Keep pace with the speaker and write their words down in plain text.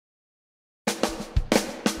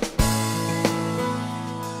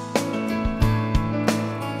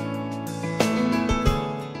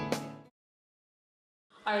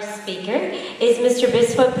Our speaker is Mr.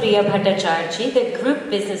 Biswapriya Bhattacharjee, the Group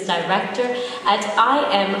Business Director at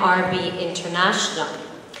IMRB International.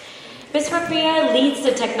 Biswapriya leads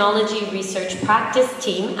the Technology Research Practice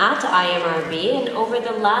Team at IMRB, and over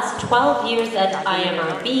the last 12 years at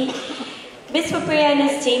IMRB, Biswapriya and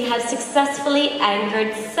his team have successfully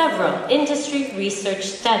anchored several industry research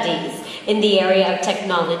studies in the area of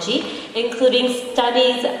technology, including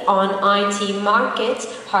studies on IT market,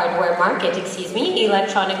 hardware market,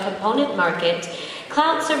 electronic component market,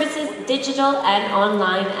 cloud services, digital and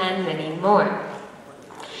online, and many more.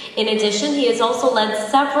 In addition, he has also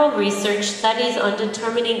led several research studies on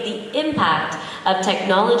determining the impact of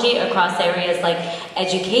technology across areas like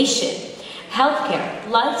education, healthcare,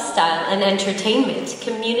 lifestyle and entertainment,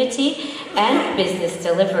 community, and business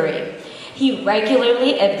delivery. He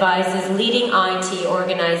regularly advises leading IT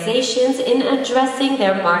organizations in addressing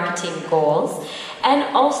their marketing goals and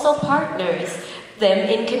also partners them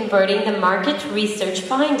in converting the market research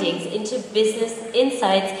findings into business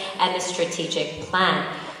insights and a strategic plan.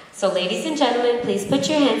 So ladies and gentlemen, please put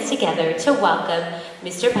your hands together to welcome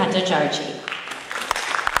Mr. Bhattacharjee.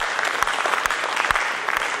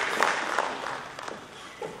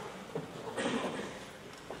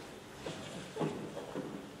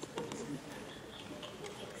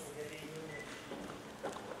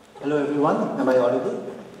 Hello everyone, am I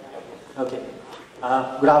audible? Okay.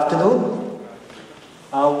 Good afternoon.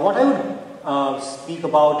 What I would speak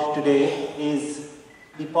about today is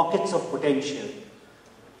the pockets of potential.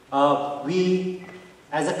 We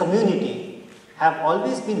as a community have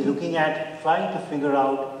always been looking at trying to figure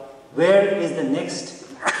out where is the next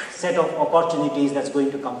set of opportunities that's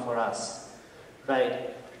going to come for us,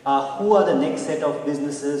 right? Who are the next set of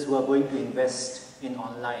businesses who are going to invest in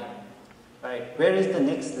online? Right. Where is the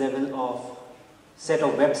next level of set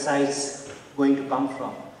of websites going to come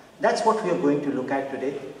from? That's what we are going to look at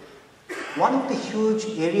today. One of the huge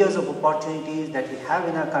areas of opportunities that we have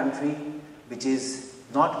in our country, which is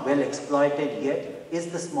not well exploited yet, is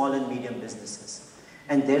the small and medium businesses.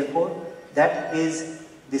 And therefore, that is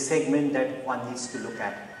the segment that one needs to look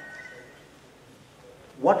at.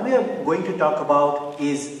 What we are going to talk about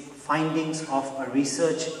is findings of a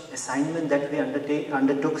research assignment that we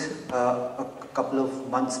undertook a couple of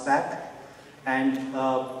months back, and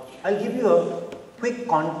I'll give you a quick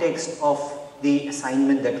context of the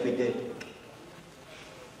assignment that we did.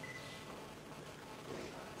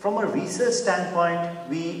 From a research standpoint,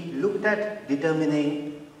 we looked at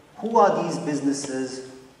determining who are these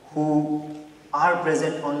businesses who are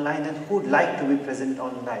present online and who would like to be present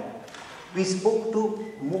online. We spoke to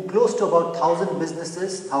close to about 1,000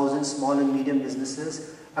 businesses, 1,000 small and medium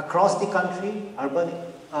businesses across the country,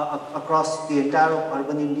 across the entire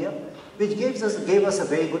urban India, which gave us a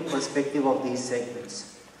very good perspective of these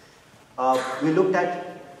segments. We looked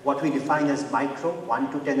at what we define as micro,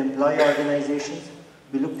 1 to 10 employee organizations.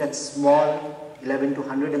 We looked at small, 11 to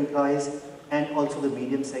 100 employees, and also the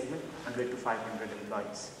medium segment, 100 to 500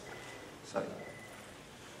 employees. Sorry.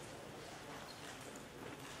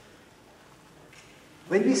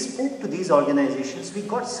 When we spoke to these organizations, we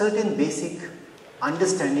got certain basic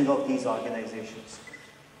understanding of these organizations.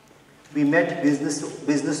 We met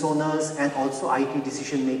business owners and also IT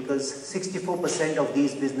decision makers. 64% of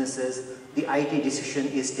these businesses, the IT decision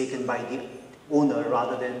is taken by the owner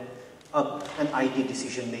rather than an IT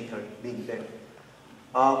decision maker being there.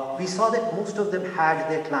 We saw that most of them had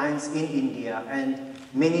their clients in India, and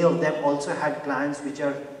many of them also had clients which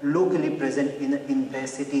are locally present in their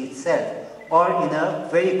city itself, or in a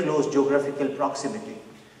very close geographical proximity.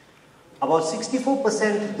 About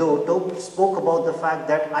 64% though spoke about the fact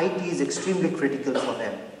that IT is extremely critical for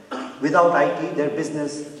them. Without IT, their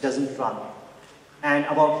business doesn't run. And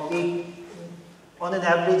about on an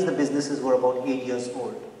average, the businesses were about 8 years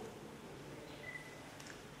old.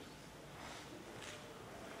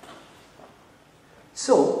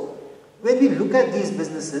 So, when we look at these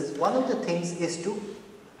businesses, one of the things is to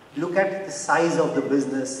look at the size of the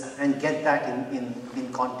business and get that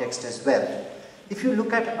in context as well. If you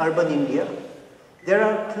look at urban India, there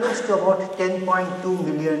are close to about 10.2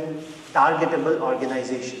 million targetable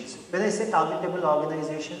organizations. When I say targetable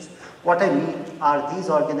organizations, what I mean are these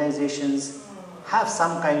organizations have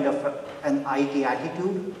some kind of an IT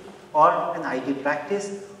attitude or an IT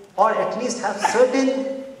practice, or at least have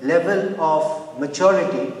certain level of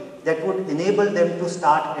maturity that would enable them to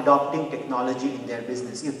start adopting technology in their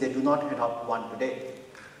business if they do not adopt one today.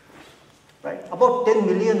 Right? About 10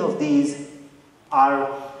 million of these are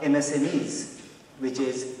MSMEs, which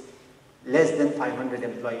is less than 500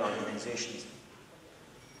 employee organizations.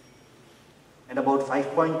 And about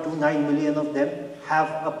 5.29 million of them have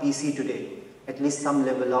a PC today. at least some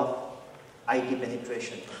level of IT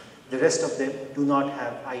penetration. The rest of them do not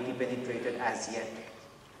have IT penetrated as yet.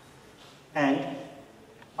 And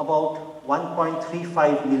about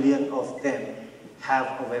 1.35 million of them have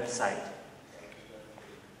a website.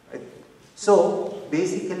 So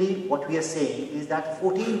basically what we are saying is that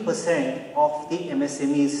 14% of the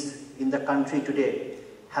MSMEs in the country today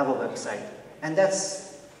have a website, and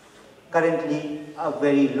that's currently a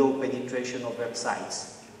very low penetration of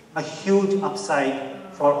websites. A huge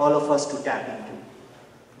upside for all of us to tap into.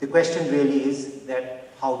 The question really is that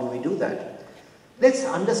how do we do that? Let's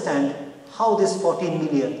understand how this 14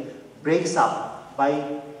 million breaks up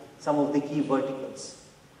by some of the key verticals.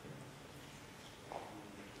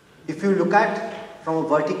 If you look at from a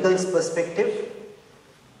verticals perspective,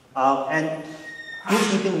 and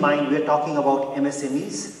please keep in mind we are talking about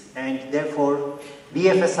MSMEs, and therefore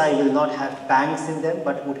BFSI will not have banks in them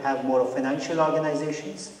but would have more of financial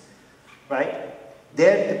organizations, right?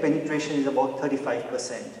 There the penetration is about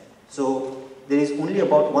 35%. So there is only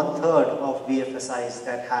about 1/3 of BFSIs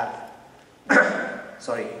that have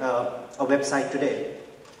a website today.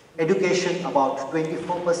 Education about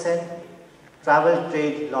 24%, travel,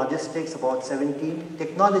 trade, logistics about 17%,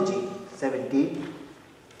 technology 17%,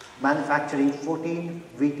 manufacturing 14%,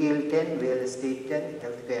 retail 10%, real estate 10%,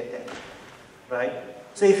 healthcare 10%, right?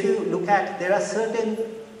 So if you look at, there are certain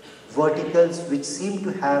verticals which seem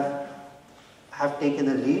to have taken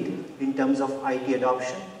a lead in terms of IT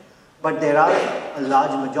adoption, but there are a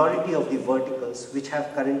large majority of the verticals which have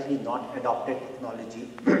currently not adopted technology,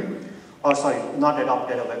 not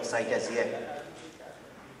adopted a website as yet.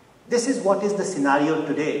 This is what is the scenario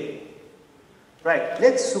today, right?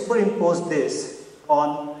 Let's superimpose this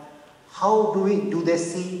on how do they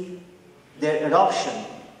see their adoption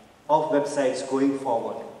of websites going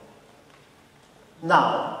forward.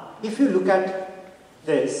 Now, if you look at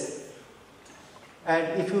this,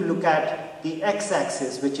 and if you look at the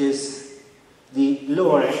x-axis, which is the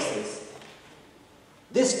lower axis,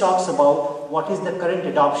 this talks about what is the current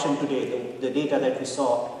adoption today, the data that we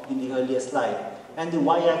saw in the earlier slide. And the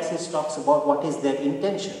y-axis talks about what is their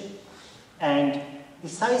intention. And the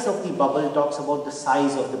size of the bubble talks about the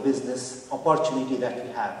size of the business opportunity that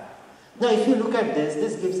we have. Now, if you look at this,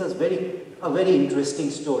 this gives us a very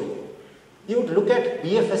interesting story. You would look at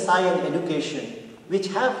BFSI and education, which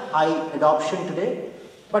have high adoption today,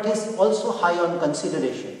 but is also high on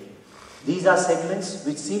consideration. These are segments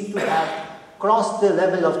which seem to have crossed the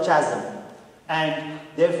level of chasm and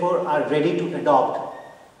therefore are ready to adopt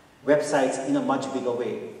websites in a much bigger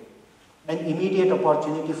way. An immediate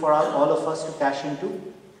opportunity for all of us to cash into.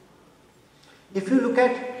 If you look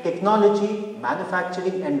at technology,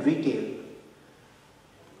 manufacturing and retail,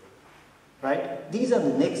 right? These are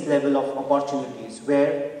the next level of opportunities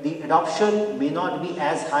where the adoption may not be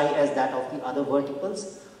as high as that of the other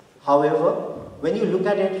verticals. However, when you look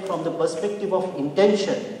at it from the perspective of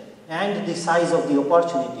intention and the size of the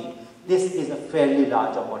opportunity, this is a fairly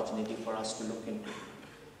large opportunity for us to look into.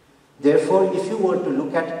 Therefore, if you were to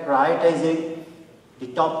look at prioritizing the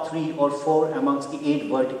top 3 or 4 amongst the 8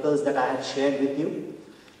 verticals that I had shared with you,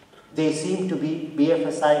 they seem to be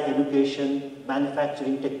BFSI, education,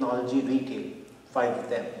 manufacturing, technology, retail, 5 of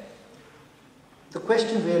them. The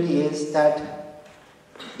question really is that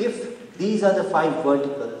if these are the 5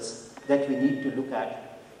 verticals that we need to look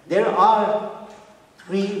at, there are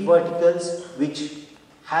 3 verticals which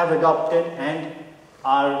have adopted and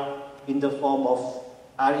are in the form of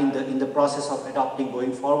in the process of adopting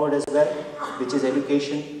going forward as well, which is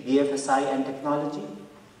education, BFSI and technology.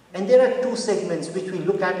 And there are 2 segments which we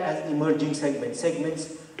look at as emerging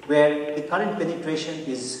segments where the current penetration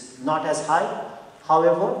is not as high.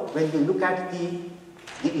 However, when we look at the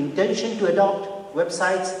intention to adopt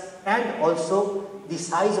websites and also the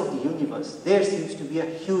size of the universe, there seems to be a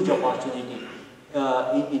huge opportunity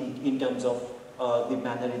in terms of the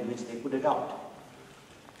manner in which they could adopt.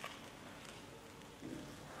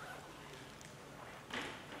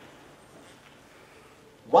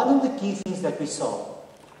 One of the key things that we saw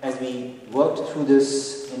as we worked through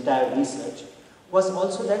this entire research was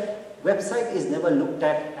also that website is never looked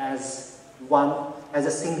at as a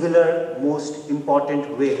singular most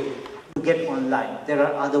important way to get online. There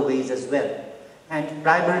are other ways as well. And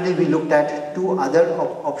primarily we looked at 2 other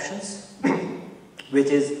options, which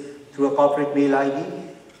is through a corporate mail ID,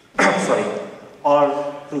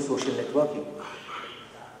 or through social networking,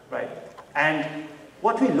 right? And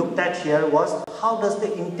what we looked at here was how does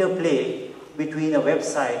the interplay between a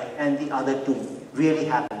website and the other 2 really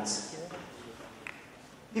happens.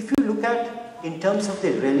 If you look at in terms of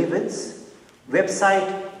the relevance, website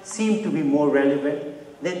seem to be more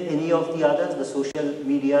relevant than any of the others, the social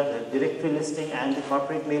media, the directory listing and the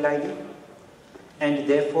corporate mail ID. And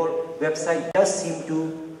therefore, website does seem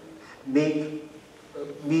to make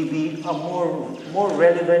be a more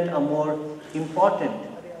relevant, a more important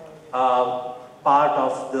part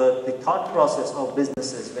of the thought process of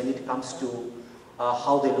businesses when it comes to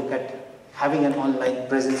how they look at having an online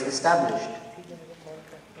presence established.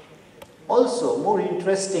 Also, more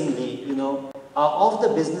interestingly, of the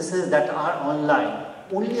businesses that are online,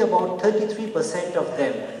 only about 33% of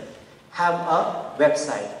them have a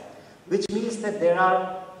website, which means that there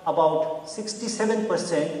are about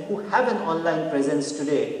 67% who have an online presence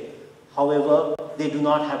today. However, they do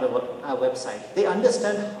not have a website. They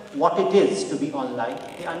understand what it is to be online.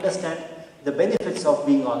 They understand the benefits of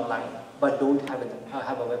being online, but don't have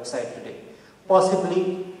a website today.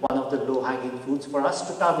 Possibly one of the low-hanging fruits for us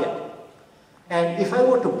to target. And if I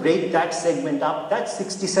were to break that segment up, that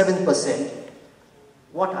 67%,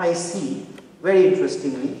 what I see, very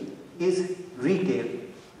interestingly, is retail,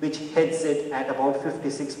 which heads it at about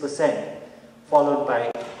 56%, followed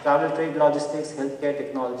by travel, trade, logistics, healthcare,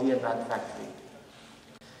 technology, and manufacturing.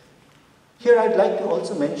 Here I'd like to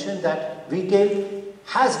also mention that retail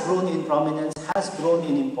has grown in prominence, has grown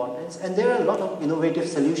in importance, and there are a lot of innovative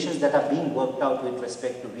solutions that are being worked out with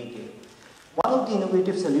respect to retail. One of the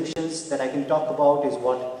innovative solutions that I can talk about is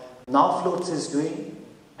what NowFloats is doing,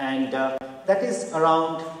 and that is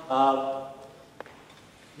around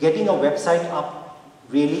getting a website up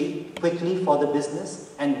really quickly for the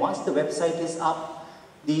business, and once the website is up,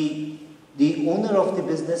 the owner of the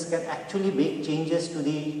business can actually make changes to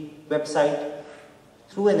the website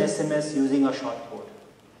through an SMS using a shortcode.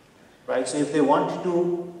 Right? So if they want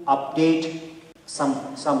to update some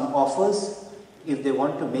offers, if they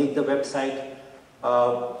want to make the website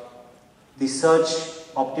the search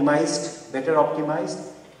optimized, better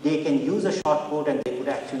optimized, they can use a shortcode and they could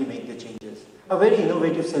actually make the changes. A very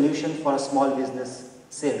innovative solution for a small business,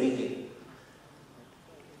 say retail.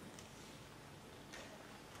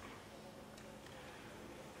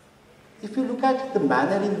 If you look at the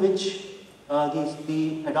manner in which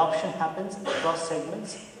the adoption happens across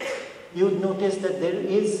segments, you would notice that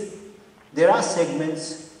there are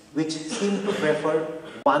segments which seem to prefer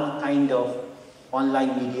one kind of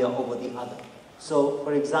online media over the other. So,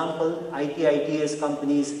 for example, ITS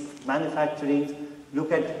companies, manufacturing,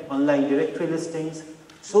 look at online directory listings.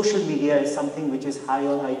 Social media is something which is high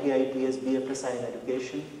on ITS, BFSI and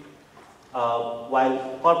education,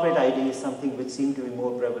 while corporate ID is something which seems to be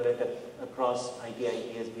more prevalent across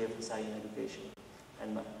ITS, BFSI and education.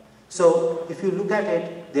 So, if you look at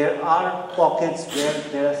it, there are pockets where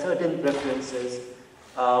there are certain preferences.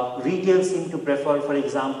 Retail seem to prefer, for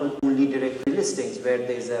example, only directory listings where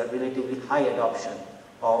there is a relatively high adoption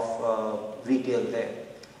of retail there.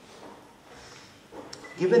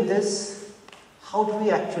 Given this, how do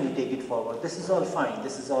we actually take it forward? This is all fine,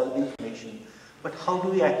 this is all information, but how do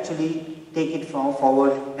we actually take it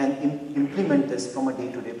forward and implement this from a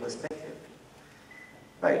day-to-day perspective?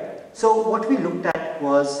 Right. So what we looked at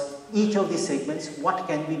was each of these segments, what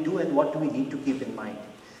can we do and what do we need to keep in mind.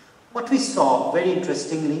 What we saw, very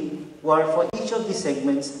interestingly, were for each of these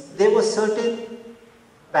segments, there were certain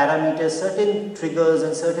parameters, certain triggers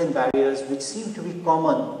and certain barriers which seem to be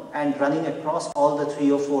common and running across all the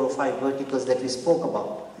 3 or 4 or 5 verticals that we spoke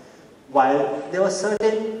about. While there were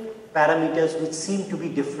certain parameters which seem to be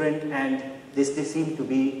different and they seem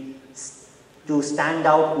to stand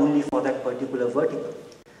out only for that particular vertical.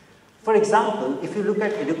 For example, if you look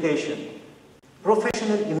at education,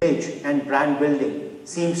 professional image and brand building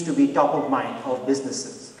seems to be top of mind of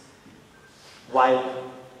businesses,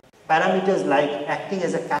 while parameters like acting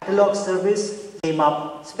as a catalog service came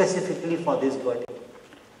up specifically for this vertical.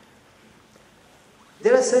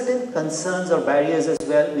 There are certain concerns or barriers as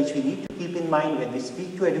well which we need to keep in mind when we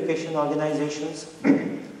speak to education organizations,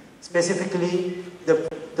 specifically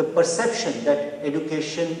the perception that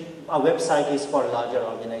education, a website is for larger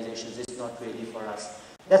organizations, it's not really for us.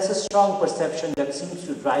 That's a strong perception that seems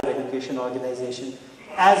to drive education organization,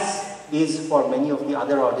 as is for many of the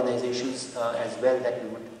other organizations as well that we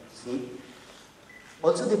would see.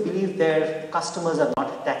 Also, they believe their customers are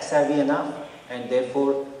not tech savvy enough and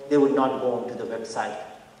therefore they would not go onto the website.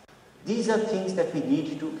 These are things that we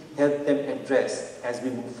need to help them address as we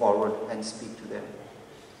move forward and speak to them.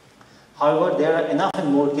 However, there are enough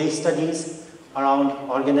and more case studies around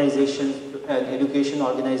organizations and education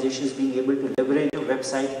organizations being able to leverage a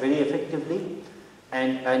website very effectively,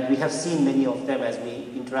 and we have seen many of them as we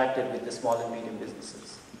interacted with the small and medium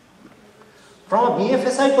businesses. From a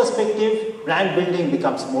BFSI perspective, brand building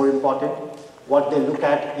becomes more important. What they look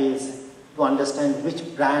at is to understand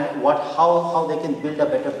which brand, how they can build a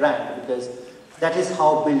better brand, because that is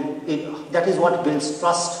what builds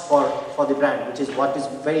trust for the brand, which is what is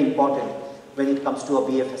very important when it comes to a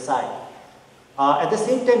BFSI. At the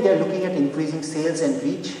same time, they are looking at increasing sales and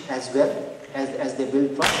reach as well as they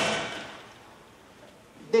build trust.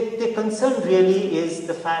 The concern really is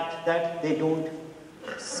the fact that they don't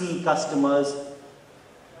see customers,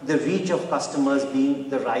 the reach of customers being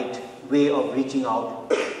the right way of reaching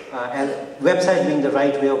out, and website being the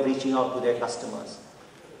right way of reaching out to their customers.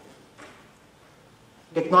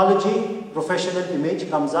 Technology, professional image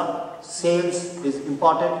comes up, sales is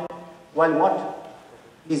important, while what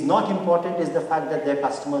is not important is the fact that their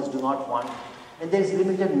customers do not want, and there is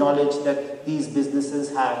limited knowledge that these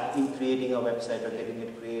businesses have in creating a website or getting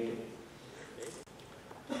it created.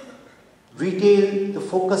 Retail, the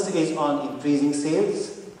focus is on increasing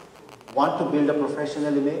sales, want to build a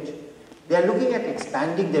professional image. They are looking at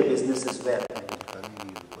expanding their business as well.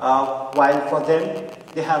 While for them,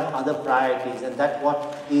 they have other priorities, and that's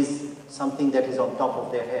what is something that is on top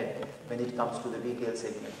of their head when it comes to the retail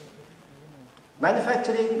segment.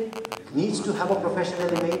 Manufacturing needs to have a professional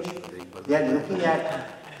image. They are looking at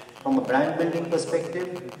from a brand building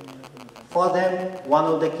perspective. For them, one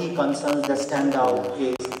of the key concerns that stand out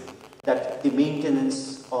is that the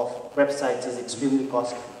maintenance of websites is extremely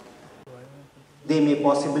costly. They may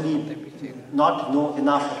possibly not know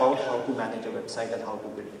enough about how to manage a website and how to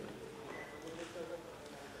build it.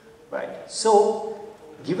 Right. So,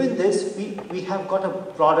 given this, we have got a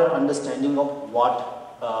broader understanding of what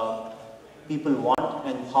people want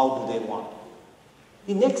and how do they want.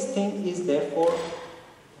 The next thing is therefore,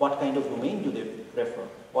 what kind of domain do they prefer?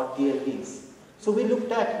 What TLDs? So we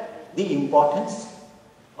looked at the importance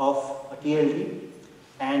of a TLD,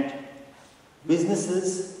 and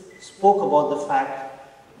businesses spoke about the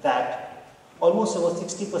fact that almost over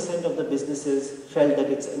 60% of the businesses felt that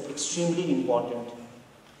it's an extremely important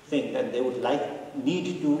thing and they would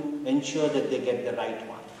need to ensure that they get the right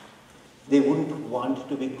one. They wouldn't want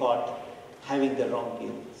to be caught having the wrong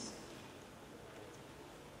TLDs.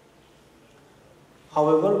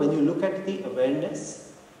 However, when you look at the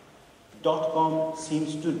awareness, .com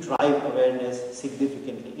seems to drive awareness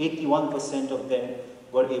significantly. 81% of them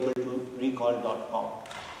were able to recall .com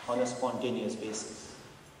on a spontaneous basis.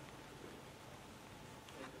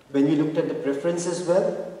 When we looked at the preference as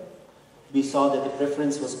well, we saw that the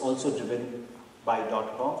preference was also driven by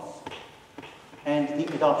 .com, and the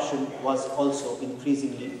adoption was also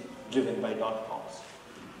increasingly driven by .coms.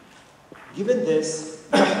 Given this,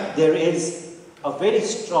 there is a very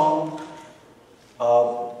strong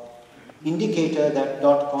indicator that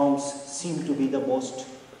 .coms seem to be the most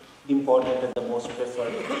important and the most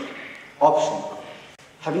preferred option.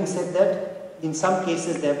 Having said that, in some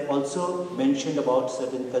cases they have also mentioned about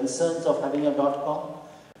certain concerns of having a .com.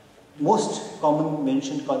 Most common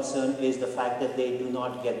mentioned concern is the fact that they do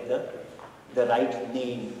not get the right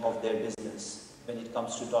name of their business when it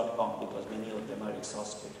comes to .com, because many of them are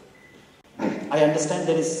exhausted. I understand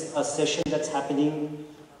there is a session that's happening,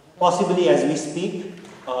 possibly as we speak,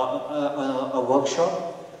 a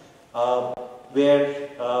workshop where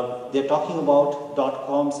they're talking about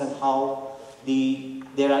 .coms and how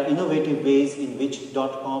there are innovative ways in which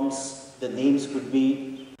 .coms, the names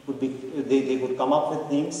they could come up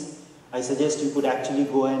with names. I suggest you could actually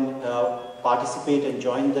go and participate and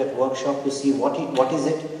join that workshop to see what is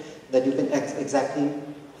it that you can exactly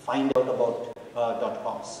find out about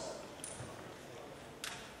 .coms.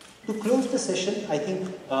 To close the session, I think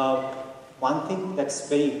one thing that's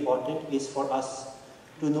very important is for us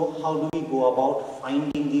to know how do we go about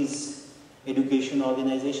finding these education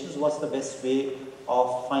organizations, what's the best way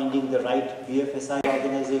of finding the right BFSI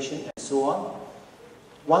organization and so on.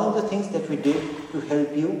 One of the things that we did to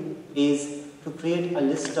help you is to create a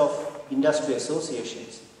list of industry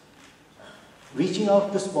associations. Reaching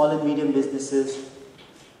out to small and medium businesses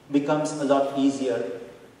becomes a lot easier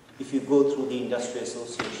if you go through the industry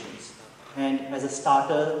associations. And as a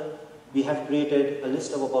starter, we have created a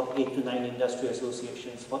list of about 8 to 9 industry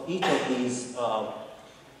associations for each of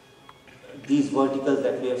these verticals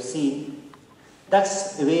that we have seen.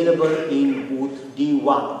 That's available in booth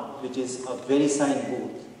D1, which is a very signed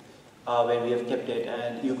booth where we have kept it,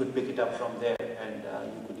 and you could pick it up from there and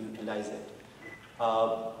you could utilize it.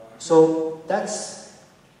 So that's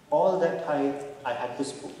all that I had to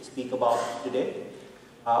speak about today.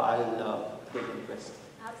 I'll take any questions.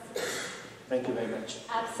 Thank you very much.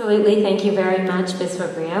 Absolutely, thank you very much,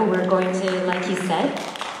 Biswapriya. We're going to, like you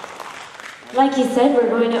said, we're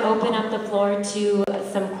going to open up the floor to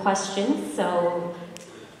some questions. So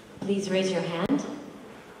please raise your hand.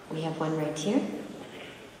 We have one right here.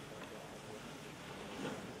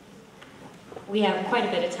 we have quite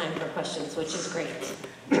a bit of time for questions, which is great.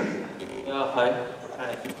 Hi.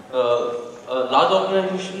 Large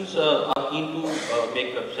organizations are keen to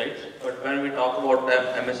make websites, but when we talk about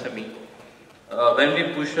MSME, when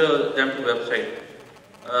we push them to website,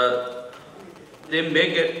 they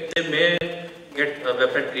may get a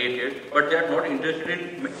website created, but they are not interested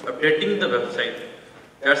in updating the website.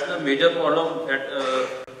 That's the major problem that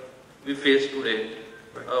we face today.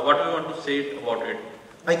 What do you want to say about it?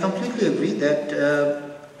 I completely agree that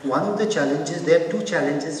one of the challenges, there are two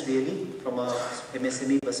challenges really from a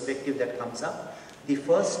MSME perspective that comes up. The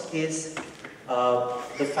first is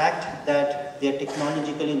the fact that they are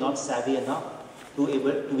technologically not savvy enough to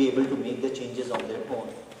be able to make the changes on their own.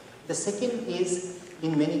 The second is,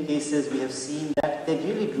 in many cases we have seen that they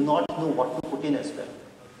really do not know what to put in as well.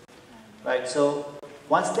 Right, so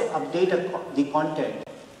once they update the content,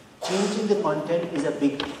 changing the content is a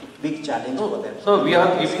big challenge for them. So we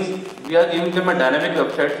are giving them a dynamic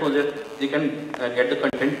website so that they can get the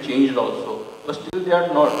content changed also. But still they are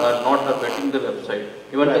not updating the website.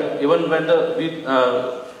 Even when we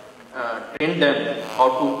train them how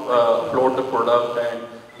to upload the product and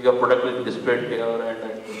your product will be displayed here,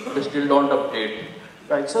 and they still don't update.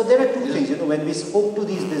 Right. So there are two things. When we spoke to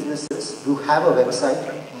these businesses who have a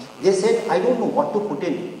website, they said, I don't know what to put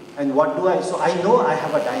in and what do I. So I know I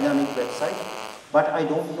have a dynamic website, but I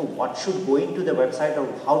don't know what should go into the website or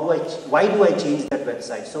why do I change that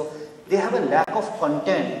website. So they have a lack of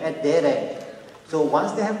content at their end. So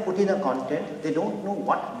once they have put in a content, they don't know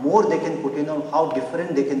what more they can put in or how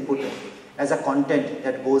different they can put in as a content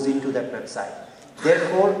that goes into that website.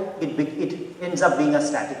 Therefore, it ends up being a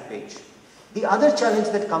static page. The other challenge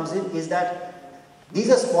that comes in is that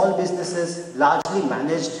these are small businesses, largely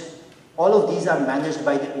managed. All of these are managed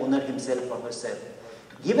by the owner himself or herself.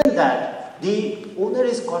 Given that the owner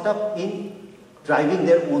is caught up in driving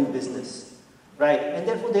their own business, right? And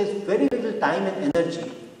therefore, there is very little time and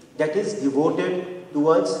energy that is devoted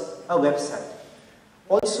towards a website.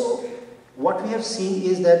 Also, what we have seen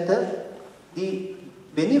is that the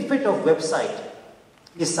benefit of website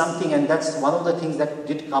is something, and that's one of the things that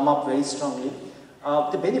did come up very strongly.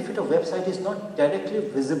 The benefit of website is not directly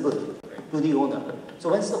visible to the owner. So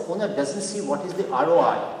once the owner doesn't see what is the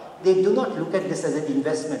ROI, they do not look at this as an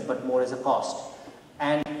investment but more as a cost.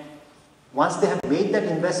 And once they have made that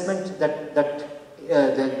investment,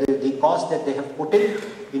 the cost that they have put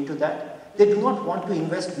into that, they do not want to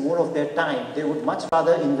invest more of their time. They would much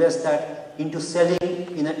rather invest that into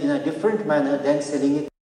selling in a different manner than selling it on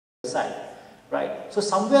the side. Right? So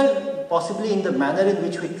somewhere, possibly in the manner in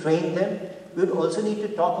which we train them, we would also need to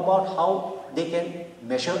talk about how they can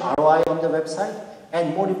measure ROI on the website,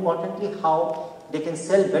 and more importantly, how they can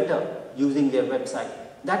sell better using their website.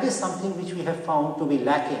 That is something which we have found to be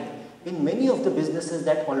lacking in many of the businesses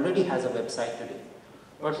that already has a website today.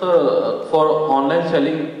 But sir, for online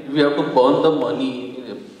selling, we have to burn the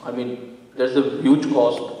money. I mean, there's a huge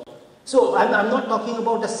cost. So I'm not talking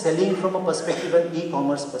about the selling from a perspective, an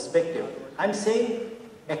e-commerce perspective. I'm saying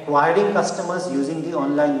acquiring customers using the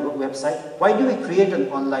online website. Why do we create an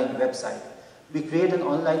online website? We create an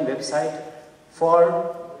online website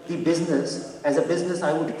for the business. As a business,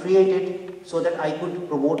 I would create it so that I could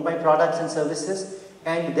promote my products and services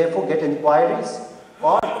and therefore get inquiries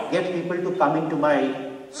or get people to come into my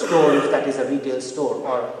store if that is a retail store,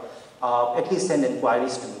 or at least send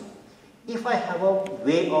inquiries to me. If I have a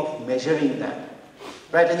way of measuring that,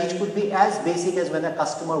 right, and it could be as basic as when a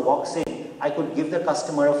customer walks in, I could give the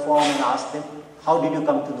customer a form and ask them, how did you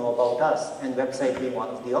come to know about us? And website being one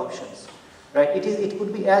of the options, right? It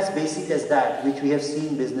could be as basic as that, which we have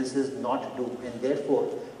seen businesses not do, and therefore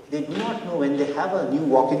they do not know when they have a new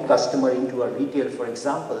walk-in customer into a retail, for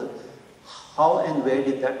example, how and where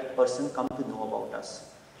did that person come to know about us?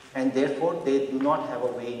 And therefore, they do not have a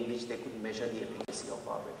way in which they could measure the efficacy of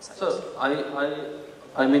our website. So,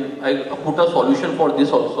 I mean, I put a solution for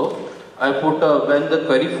this also. I put when the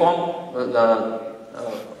query form,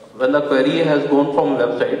 when the query has gone from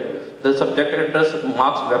website, the subject address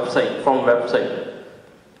marks website from website.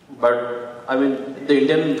 But I mean, the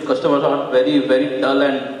Indian customers are very, very dull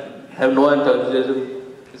and have no enthusiasm.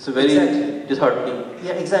 It's very disheartening.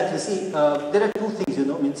 Yeah, exactly. See, there are two things,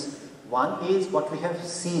 means. One is what we have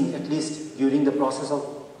seen, at least during the process of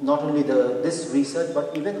not only this research,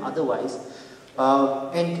 but even otherwise.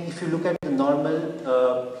 And if you look at the normal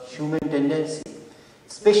human tendency,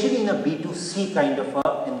 especially in a B2C kind of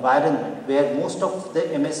environment where most of the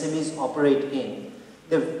MSMEs operate in,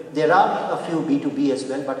 there are a few B2B as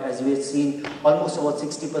well, but as we have seen, almost about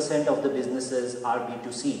 60% of the businesses are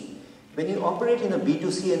B2C. When you operate in a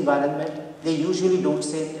B2C environment, they usually don't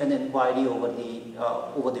send an inquiry over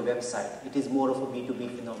the website. It is more of a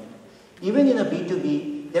B2B phenomenon. Even in a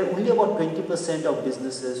B2B, there are only about 20% of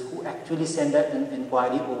businesses who actually send an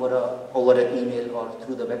inquiry over an email or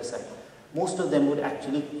through the website. Most of them would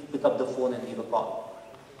actually pick up the phone and leave a call.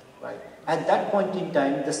 Right? At that point in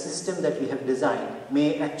time, the system that we have designed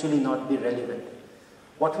may actually not be relevant.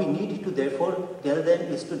 What we need to therefore tell them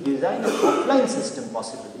is to design an offline system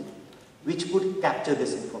possibly, which could capture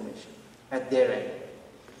this information at their end.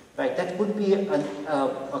 Right? That could be a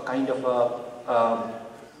kind of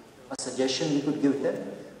a suggestion we could give them,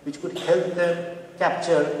 which could help them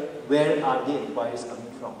capture where are the inquiries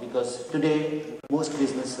coming from. Because today, most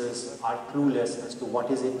businesses are clueless as to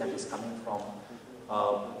what is it that is coming from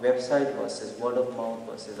website versus word of mouth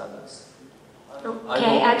versus others.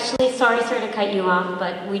 Okay, actually, sorry sir to cut you off,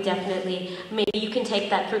 but we definitely, maybe you can take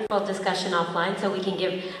that fruitful discussion offline so we can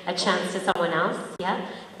give a chance to someone else. Yeah,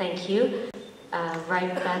 thank you.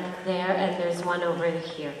 Right back there, and there's one over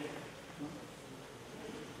here.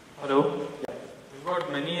 Hello. We've got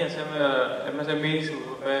many MSMEs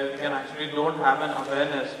where they can actually don't have an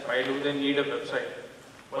awareness why do they need a website.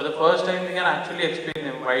 For the first time, they can actually explain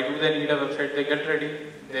them why do they need a website. They get ready,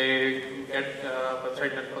 they get a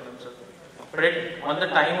website done for themselves. But on the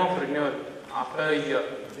time of renewal, after a year,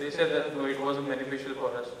 they say that no, it wasn't beneficial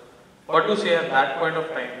for us. What to say at that point of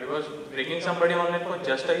time? Because bringing somebody online for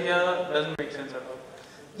just a year doesn't make sense at all.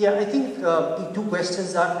 Yeah, I think the two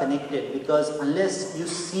questions are connected, because unless you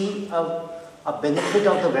see a benefit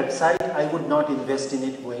of the website, I would not invest in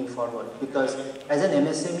it going forward. Because as an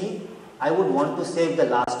MSME, I would want to save the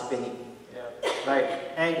last penny. Yeah. Right?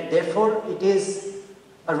 And therefore, it is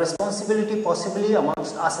a responsibility possibly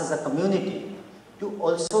amongst us as a community to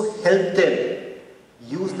also help them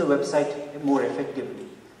use the website more effectively.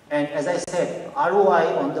 And as I said,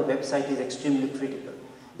 ROI on the website is extremely critical.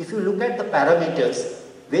 If you look at the parameters,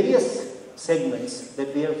 various segments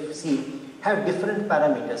that we have seen have different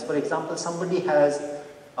parameters. For example, somebody has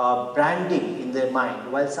branding in their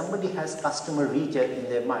mind, while somebody has customer reach in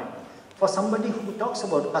their mind. For somebody who talks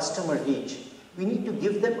about customer reach, we need to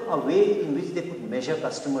give them a way in which they could measure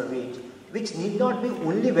customer reach, which need not be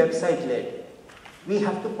only website-led. We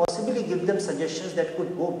have to possibly give them suggestions that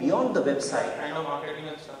could go beyond the website. Kind of marketing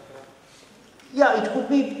and stuff. Yeah, it could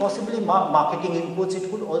be possibly marketing inputs. It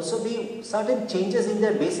could also be certain changes in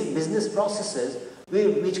their basic business processes,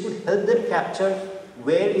 which could help them capture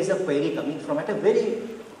where is a query coming from at a very,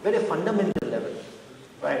 very fundamental level.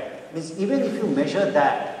 Right? Means even if you measure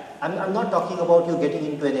that, I'm not talking about you getting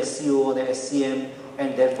into an SEO or an SCM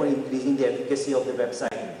and therefore increasing the efficacy of the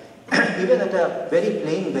website. Even at a very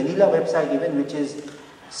plain vanilla website, even which is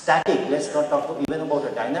static, let's not talk even about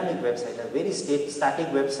a dynamic website, a very static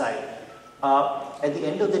website. At the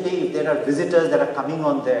end of the day, if there are visitors that are coming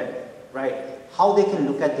on there, right, how they can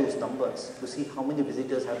look at those numbers to see how many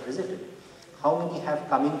visitors have visited, how many have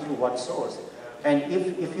come in through what source. And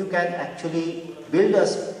if you can actually build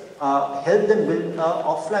help them build an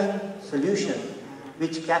offline solution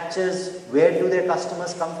which captures where do their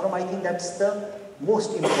customers come from, I think that's the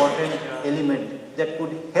most important element that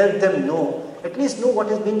could help them know, at least know what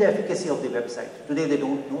has been the efficacy of the website. Today they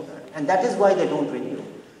don't know that, and that is why they don't renew.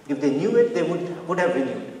 If they knew it, they would have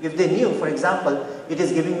renewed. If they knew, for example, it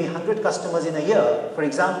is giving me 100 customers in a year, for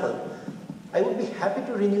example, I would be happy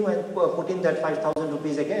to renew and put in that 5,000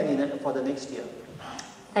 rupees again for the next year.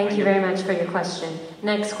 Thank you very much for your question.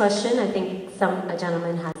 Next question, I think a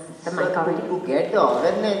gentleman has the mic already. To get the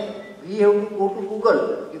awareness, we have to go to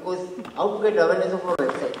Google, because how to get awareness of our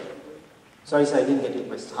website? Sorry, sir, I didn't get your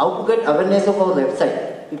question. How to get awareness of our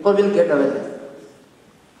website? People will get awareness.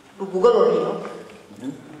 To Google only, no?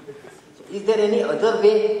 So is there any other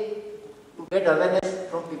way to get awareness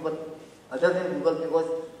from people other than Google? Because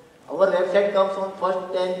our website comes on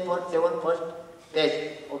first 10, first 7, first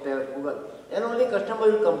page of Google. Then only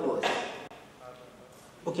customer will come to us.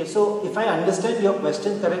 Okay, so if I understand your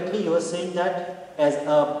question correctly, you are saying that as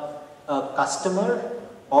a customer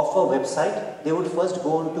of a website, they would first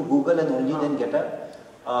go on to Google and only then get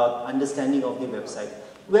a understanding of the website.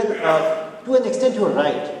 Well, to an extent you are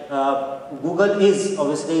right. Google is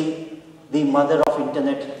obviously the mother of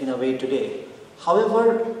internet in a way today.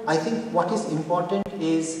 However, I think what is important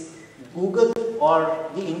is Google or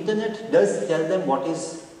the internet does tell them what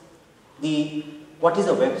is a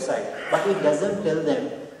website, but it doesn't tell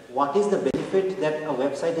them what is the benefit that a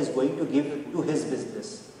website is going to give to his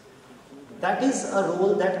business. That is a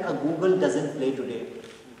role that a Google doesn't play today,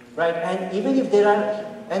 right? And even if there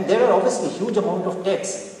are obviously huge amount of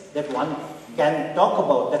text that one can talk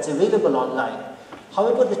about that's available online,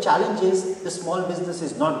 However, the challenge is the small business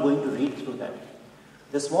is not going to read through that.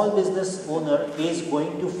 The small business owner is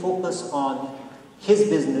going to focus on his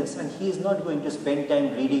business, and he is not going to spend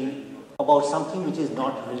time reading about something which is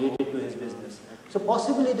not related to his business. So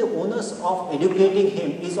possibly the onus of educating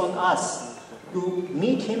him is on us to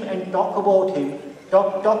meet him and talk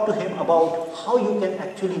to him about how you can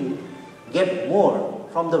actually get more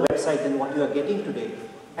from the website than what you are getting today,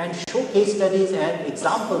 and show case studies and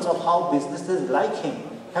examples of how businesses like him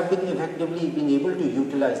have been effectively been able to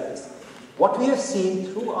utilize this. What we have seen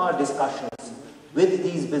through our discussions with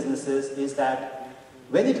these businesses is that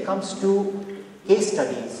when it comes to case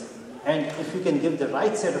studies, and if you can give the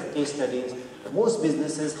right set of case studies, most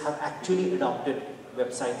businesses have actually adopted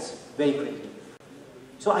websites very quickly.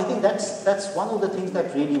 So I think that's one of the things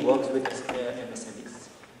that really works with MSMEs.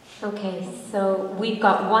 Okay, so we've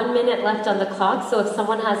got 1 minute left on the clock, so if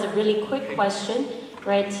someone has a really quick question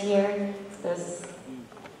right here,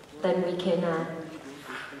 then we can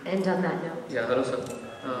end on that note. Yeah, hello sir.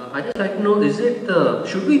 I just like to know,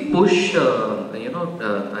 should we push,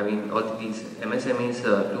 I mean, all these MSMEs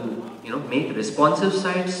to, make responsive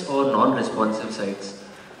sites or non-responsive sites?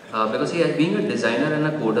 Because being a designer and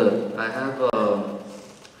a coder, I have,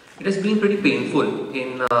 it has been pretty painful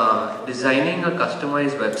in designing a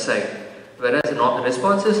customized website, whereas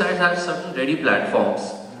responsive sites have certain ready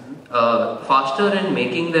platforms. Faster in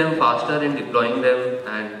making them, faster in deploying them,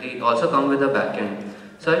 and they also come with a backend.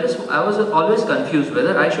 So I was always confused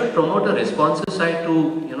whether I should promote a responsive site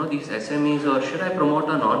to these SMEs, or should I promote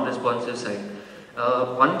a non-responsive site.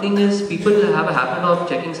 One thing is people have a habit of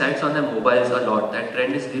checking sites on their mobiles a lot. That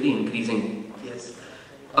trend is really increasing. Yes.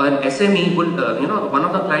 An SME will, one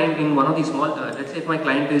of the client in one of these small, let's say if my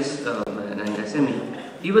client is an SME,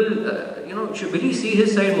 he will, will he see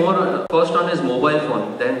his site more first on his mobile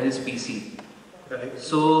phone than his PC? Right.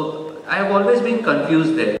 So I have always been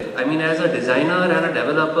confused there. I mean, as a designer and a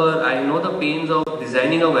developer, I know the pains of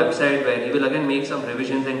designing a website where he will again make some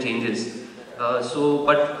revisions and changes.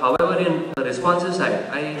 But however, in the responsive side,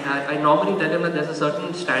 I normally tell him that there's a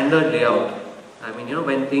certain standard layout. I mean,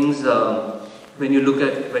 when things, when you look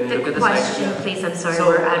at the question, site. please. I'm sorry, So,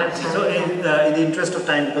 we're out of time. So in the interest of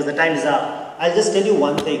time, because the time is up, I'll just tell you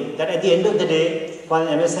one thing, that at the end of the day, for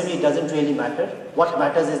an MSME, it doesn't really matter. What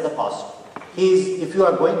matters is the cost. If you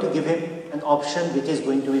are going to give him an option which is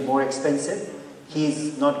going to be more expensive,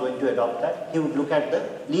 he's not going to adopt that. He would look at the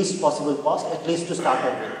least possible cost, at least to start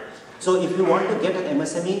off with. So if you want to get an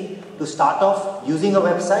MSME to start off using a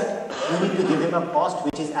website, you need to give him a cost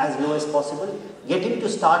which is as low as possible. Get him to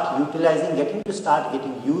start utilizing, get him to start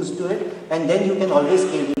getting used to it, and then you can always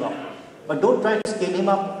scale him up. But don't try to scale him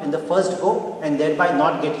up in the first go and thereby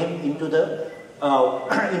not get him into the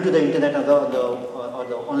internet or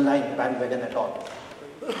the online bandwagon at all.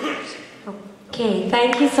 Okay,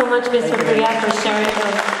 thank you so much, Mr. Priya, for sharing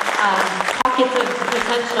those pockets of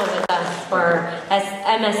potential with us for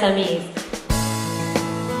MSMEs.